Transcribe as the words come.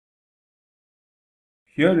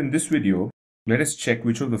Here in this video, let us check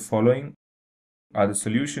which of the following are the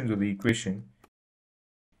solutions of the equation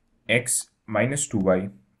x minus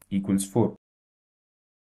 2y equals 4.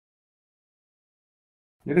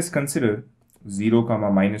 Let us consider 0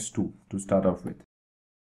 comma minus 2 to start off with.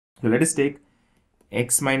 So let us take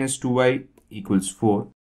x minus 2y equals 4.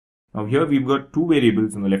 Now here we've got two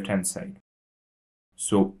variables on the left hand side.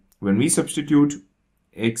 So when we substitute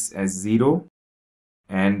x as 0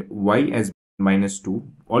 and y as minus 2,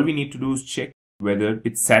 all we need to do is check whether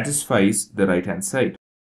it satisfies the right hand side.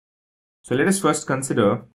 So let us first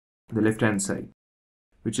consider the left hand side,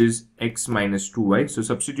 which is x minus 2y. So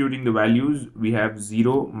substituting the values, we have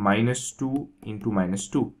 0 minus 2 into minus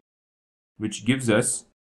 2, which gives us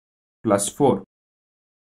plus 4.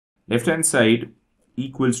 Left hand side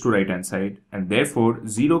equals to right hand side, and therefore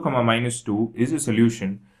 0 comma minus 2 is a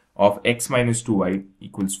solution of x minus 2y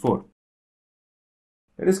equals 4.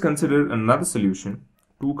 Let us consider another solution,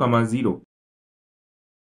 2 comma 0,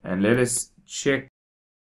 and let us check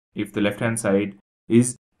if the left hand side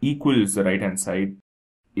is equals the right hand side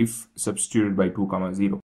if substituted by 2 comma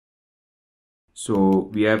 0.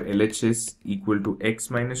 So we have LHS equal to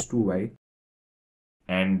x minus 2y,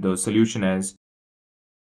 and the solution as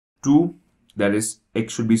 2, that is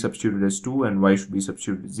x should be substituted as 2 and y should be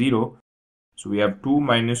substituted as 0. So we have 2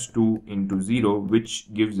 minus 2 into 0,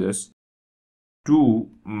 which gives us 2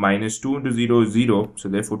 minus 2 into 0 is 0. So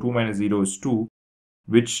therefore 2 minus 0 is 2,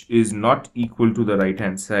 which is not equal to the right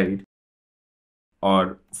hand side,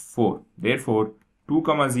 or 4. Therefore 2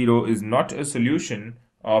 comma 0 is not a solution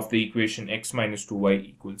of the equation x minus 2y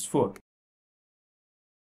equals 4.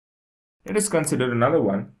 Let us consider another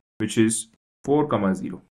one, which is 4 comma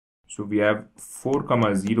 0. So we have 4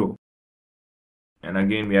 comma 0, and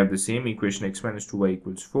again we have the same equation x minus 2y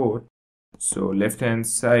equals 4. So left hand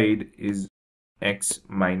side is x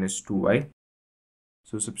minus 2y.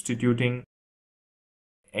 So substituting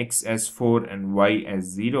x as 4 and y as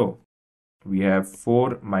 0, we have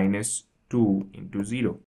 4 minus 2 into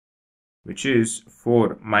 0, which is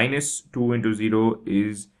 4 minus 2 into 0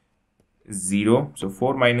 is 0. So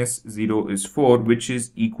 4 minus 0 is 4, which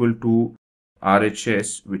is equal to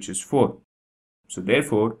RHS, which is 4. So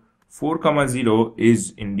therefore 4 comma 0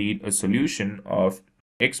 is indeed a solution of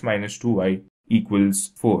x minus 2y equals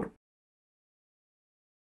 4.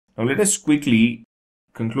 Now let us quickly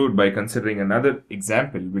conclude by considering another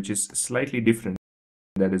example which is slightly different,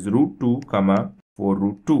 that is root 2 comma 4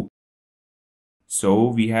 root 2. So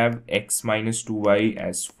we have x minus 2y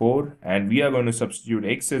as 4, and we are going to substitute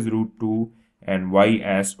x as root 2 and y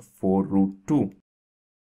as 4 root 2.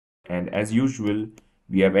 And as usual,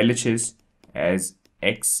 we have LHS as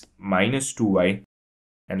x minus 2y,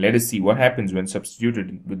 and let us see what happens when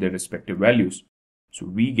substituted with their respective values. So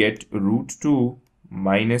we get root 2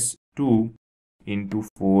 minus 2 into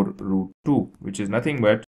 4 root 2, which is nothing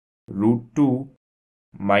but root 2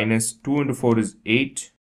 minus 2 into 4 is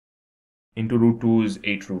 8 into root 2 is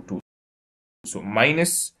 8 root 2. So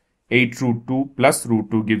minus 8 root 2 plus root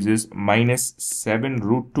 2 gives us minus 7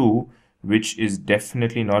 root 2, which is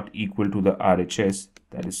definitely not equal to the RHS,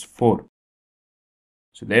 that is 4.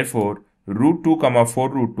 So therefore root 2 comma 4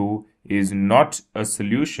 root 2 is not a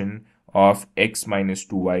solution of x minus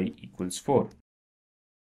 2y equals 4.